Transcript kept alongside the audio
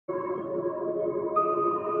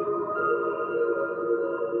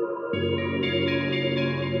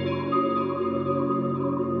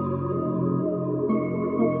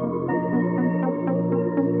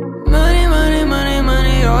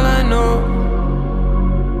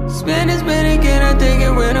take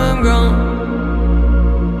it when I'm gone.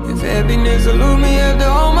 If happiness elude me after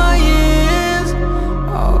all my years,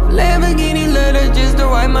 off Lamborghini leather just to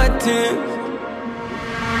wipe my tears.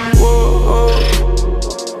 Whoa, whoa.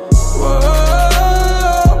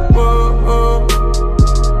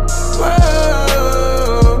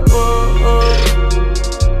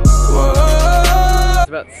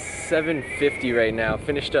 About 7:50 right now.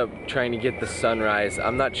 Finished up trying to get the sunrise.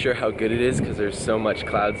 I'm not sure how good it is because there's so much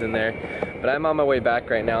clouds in there, but I'm on my way back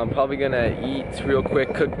right now. I'm probably gonna eat real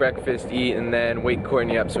quick, cook breakfast, eat, and then wake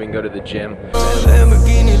Courtney up so we can go to the gym.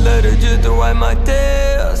 Lamborghini leather just to wipe my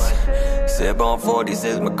tears. Sip on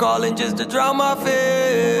 46 McCollin just to drown my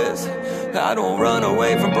fears. I don't run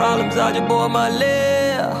away from problems, I just bore my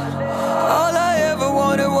lair. All I ever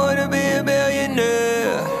wanted was to be a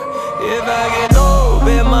billionaire. If I get low,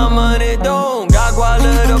 bet my money don't. Got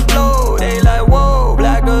quality to blow. They like, whoa,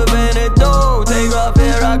 black up in the dough. Take off,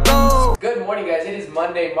 here I go. Good morning, guys. It is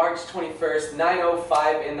Monday, March 21st,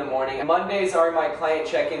 9:05 in the morning. Mondays are my client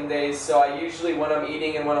check-in days, so I usually, when I'm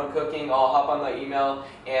eating and when I'm cooking, I'll hop on the email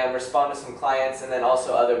and respond to some clients and then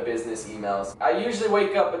also other business emails. I usually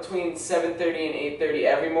wake up between 7:30 and 8:30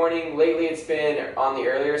 every morning. Lately, it's been on the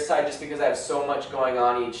earlier side just because I have so much going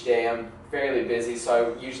on each day. I'm fairly busy, so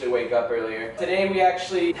I usually wake up earlier. Today we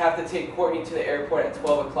actually have to take Courtney to the airport at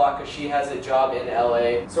 12 o'clock because she has a job in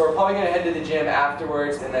LA. So we're probably gonna head to the gym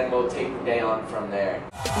afterwards and then we'll take the day on from there.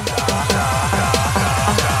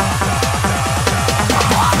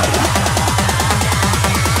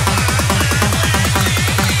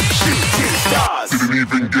 Didn't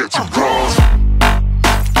even get to bronze.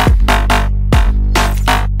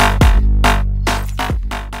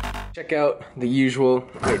 Check out the usual.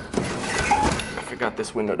 Wait. I forgot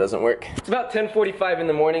this window doesn't work. It's about 10:45 in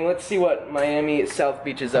the morning. Let's see what Miami South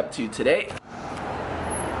Beach is up to today.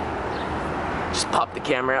 Just pop the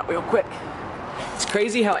camera out real quick. It's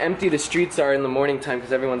crazy how empty the streets are in the morning time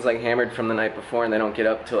because everyone's like hammered from the night before and they don't get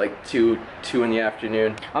up till like 2 in the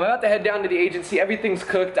afternoon. I'm about to head down to the agency. Everything's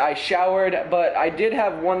cooked. I showered, but I did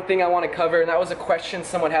have one thing I want to cover, and that was a question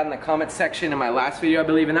someone had in the comment section in my last video, I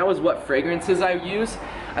believe, and that was what fragrances I use.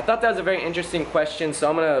 I thought that was a very interesting question, so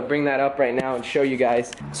I'm gonna bring that up right now and show you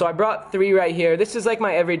guys. So I brought 3 right here. This is like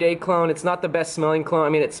my everyday cologne. It's not the best smelling cologne. I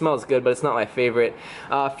mean, it smells good, but it's not my favorite.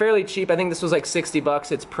 Fairly cheap. I think this was like 60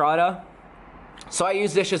 bucks. It's Prada. So I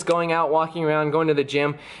use this just going out, walking around, going to the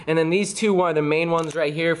gym. And then these 2 are the main ones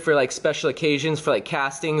right here for like special occasions, for like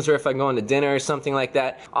castings or if I'm going to dinner or something like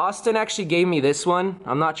that. Austin actually gave me this one.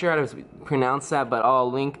 I'm not sure how to pronounce that, but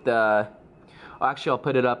I'll link the... Actually, I'll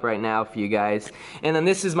put it up right now for you guys. And then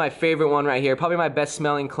this is my favorite one right here. Probably my best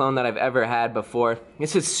smelling cologne that I've ever had before.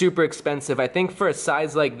 This is super expensive. I think for a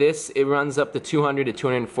size like this, it runs up to $200 to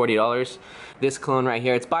 $240. This cologne right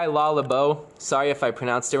here. It's by Le Labo. Sorry if I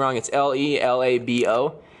pronounced it wrong. It's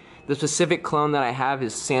L-E-L-A-B-O. The specific cologne that I have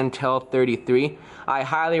is Santel 33. I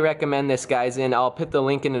highly recommend this, guys, and I'll put the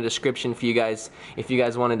link in the description for you guys if you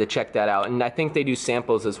guys wanted to check that out. And I think they do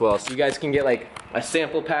samples as well, so you guys can get like a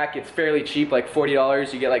sample pack. It's fairly cheap, like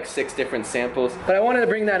 $40. You get like 6 different samples. But I wanted to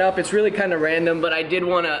bring that up. It's really kind of random, but I did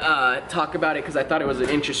want to talk about it because I thought it was an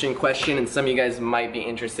interesting question and some of you guys might be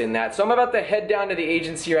interested in that. So I'm about to head down to the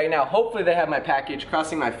agency right now. Hopefully they have my package.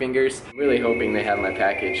 Crossing my fingers. I'm really hoping they have my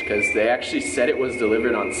package because they actually said it was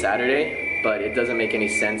delivered on Saturday. But it doesn't make any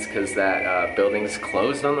sense because that building's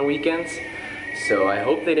closed on the weekends. So I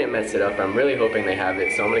hope they didn't mess it up. I'm really hoping they have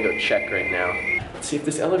it, so I'm gonna go check right now. Let's see if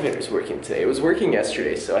this elevator's working today. It was working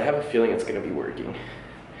yesterday, so I have a feeling it's gonna be working.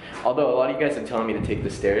 Although a lot of you guys are telling me to take the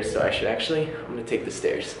stairs, so I should actually, I'm gonna take the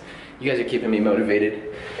stairs. You guys are keeping me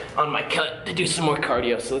motivated on my cut to do some more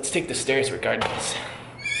cardio, so let's take the stairs regardless.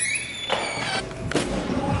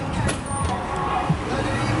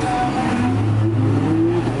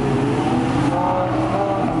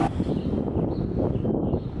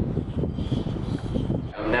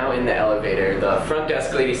 In the elevator, the front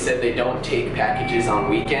desk lady said they don't take packages on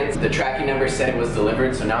weekends. The tracking number said it was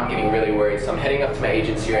delivered, so now I'm getting really worried. So I'm heading up to my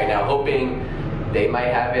agency right now, hoping they might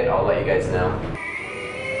have it. I'll let you guys know.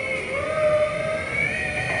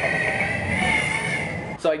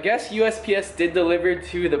 So I guess USPS did deliver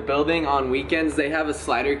to the building on weekends. They have a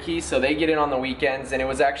slider key, so they get it on the weekends, and it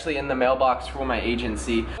was actually in the mailbox for my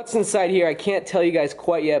agency. What's inside here, I can't tell you guys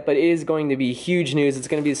quite yet, but it is going to be huge news. It's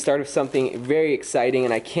going to be the start of something very exciting,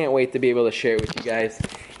 and I can't wait to be able to share it with you guys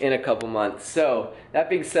in a couple months. So, that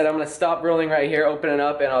being said, I'm going to stop rolling right here, open it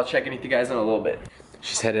up, and I'll check in with you guys in a little bit.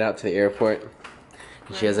 She's headed out to the airport.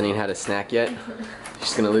 She hasn't even had a snack yet.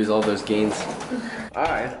 She's going to lose all those gains.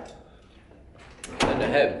 Alright. Planned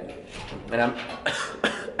ahead, and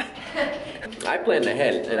I planned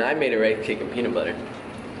ahead, and I made a rice cake and peanut butter.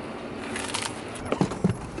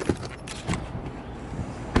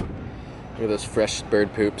 Look at those fresh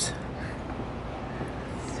bird poops.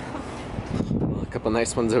 A couple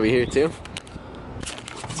nice ones over here too.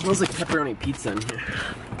 It smells like pepperoni pizza in here.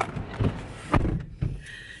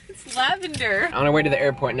 It's lavender. On our way to the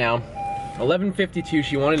airport now. 11:52,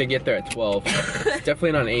 she wanted to get there at 12. It's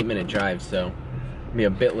definitely not an 8-minute drive, so it'll be a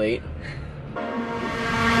bit late.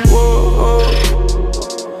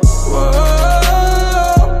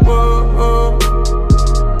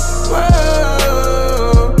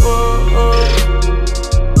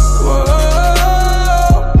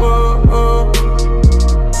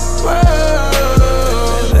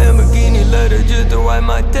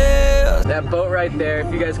 That boat right there,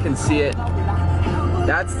 if you guys can see it,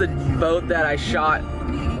 that's the boat that I shot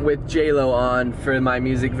with J-Lo on for my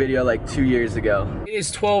music video like 2 years ago. It is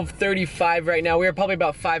 12:35 right now. We are probably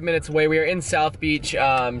about 5 minutes away. We are in South Beach,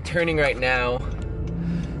 turning right now.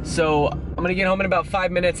 So I'm gonna get home in about 5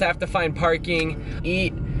 minutes. I have to find parking,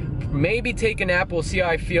 eat, maybe take a nap, we'll see how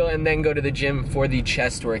I feel, and then go to the gym for the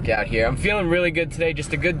chest workout here. I'm feeling really good today,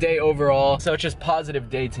 just a good day overall. So it's just positive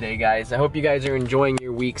day today, guys. I hope you guys are enjoying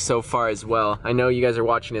your week so far as well. I know you guys are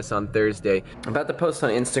watching this on Thursday. I'm about to post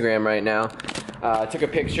on Instagram right now. I took a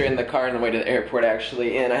picture in the car on the way to the airport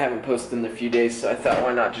actually, and I haven't posted in a few days, so I thought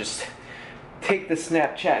why not just take the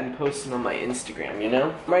Snapchat and post it on my Instagram, you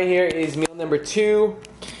know? Right here is meal number 2,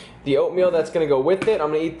 the oatmeal that's gonna go with it.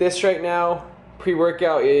 I'm gonna eat this right now.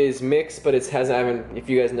 Pre-workout is mixed, but if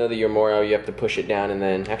you guys know the Yomoro, you have to push it down, and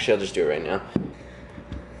then, actually I'll just do it right now.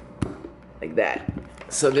 Like that.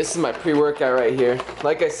 So this is my pre-workout right here.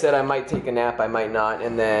 Like I said, I might take a nap, I might not,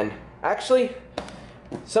 and then, actually,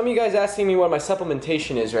 some of you guys asking me what my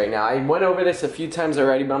supplementation is right now. I went over this a few times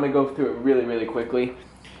already, but I'm gonna go through it really, really quickly.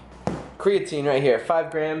 Creatine right here, 5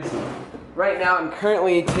 grams. Right now I'm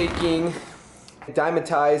currently taking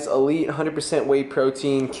Dimetize Elite 100% whey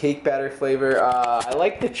protein cake batter flavor. I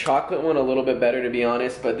like the chocolate one a little bit better, to be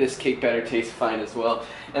honest, but this cake batter tastes fine as well.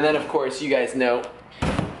 And then of course you guys know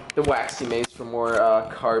the waxy maize for more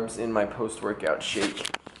carbs in my post-workout shake.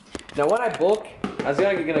 Now when I bulk, I was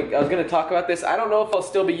gonna talk about this. I don't know if I'll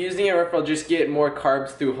still be using it or if I'll just get more carbs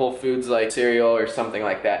through Whole Foods like cereal or something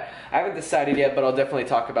like that. I haven't decided yet, but I'll definitely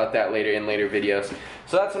talk about that later in later videos.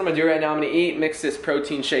 So that's what I'm gonna do right now. I'm gonna eat, mix this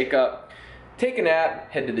protein shake up, take a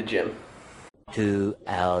nap, head to the gym. 2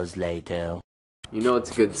 hours later. You know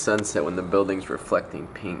it's a good sunset when the building's reflecting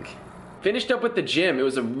pink. Finished up with the gym. It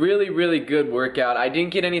was a really, really good workout. I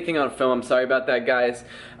didn't get anything on film. I'm sorry about that, guys.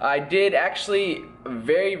 I did actually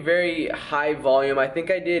very, very high volume. I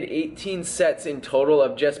think I did 18 sets in total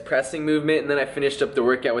of just pressing movement, and then I finished up the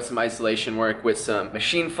workout with some isolation work with some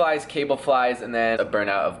machine flies, cable flies, and then a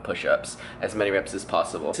burnout of push-ups, as many reps as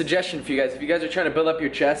possible. Suggestion for you guys, if you guys are trying to build up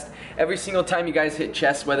your chest, every single time you guys hit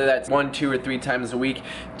chest, whether that's 1, 2, or 3 times a week,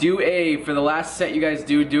 for the last set you guys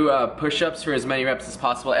do push-ups for as many reps as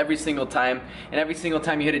possible every single time, and every single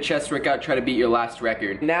time you hit a chest workout, try to beat your last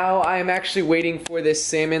record. Now I am actually waiting for this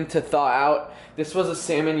salmon to thaw out. This was a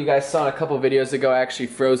salmon you guys saw in a couple videos ago. I actually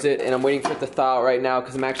froze it, and I'm waiting for it to thaw out right now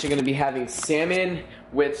because I'm actually going to be having salmon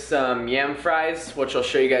with some yam fries, which I'll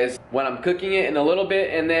show you guys when I'm cooking it in a little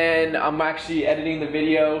bit. And then I'm actually editing the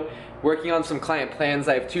video, working on some client plans.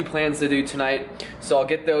 I have 2 plans to do tonight, so I'll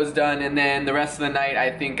get those done. And then the rest of the night, I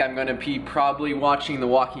think I'm going to be probably watching The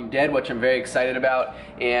Walking Dead, which I'm very excited about,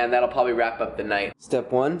 and that'll probably wrap up the night.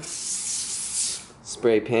 Step 1,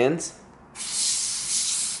 spray pans.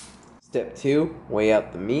 Step 2, weigh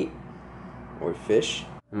out the meat or fish.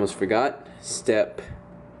 Almost forgot. Step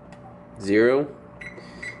 0,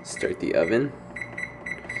 start the oven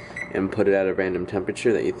and put it at a random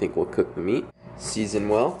temperature that you think will cook the meat. Season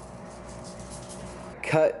well.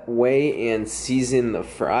 Cut, weigh, and season the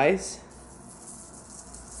fries.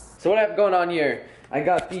 So what I have going on here, I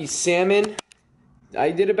got the salmon.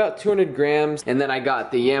 I did about 200 grams, and then I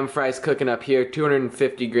got the yam fries cooking up here.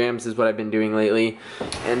 250 grams is what I've been doing lately.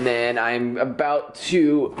 And then I'm about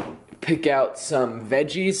to pick out some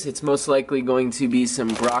veggies. It's most likely going to be some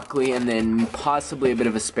broccoli and then possibly a bit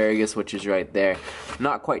of asparagus, which is right there.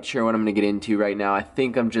 Not quite sure what I'm gonna get into right now. I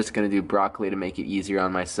think I'm just gonna do broccoli to make it easier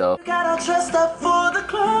on myself. Got all dressed up for the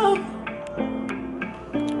club,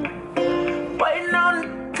 waiting on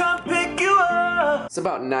to come pick you up. It's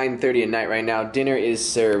about 9:30 at night right now. Dinner is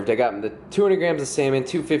served. I got the 200 grams of salmon,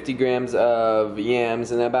 250 grams of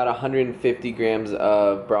yams, and about 150 grams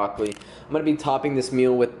of broccoli. I'm gonna be topping this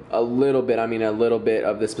meal with a little bit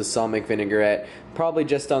of this balsamic vinaigrette, probably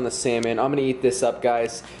just on the salmon. I'm gonna eat this up,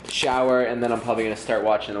 guys, shower, and then I'm probably gonna start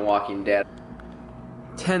watching The Walking Dead.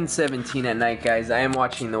 10:17 at night, guys. I am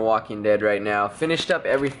watching The Walking Dead right now. Finished up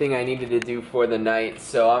everything I needed to do for the night,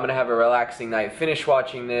 so I'm gonna have a relaxing night. Finish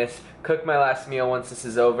watching this, cook my last meal once this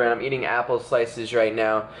is over, and I'm eating apple slices right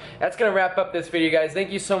now. That's gonna wrap up this video, guys.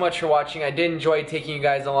 Thank you so much for watching. I did enjoy taking you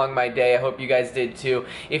guys along my day. I hope you guys did too.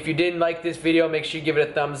 If you didn't like this video, make sure you give it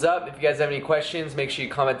a thumbs up. If you guys have any questions, make sure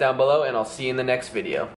you comment down below, and I'll see you in the next video.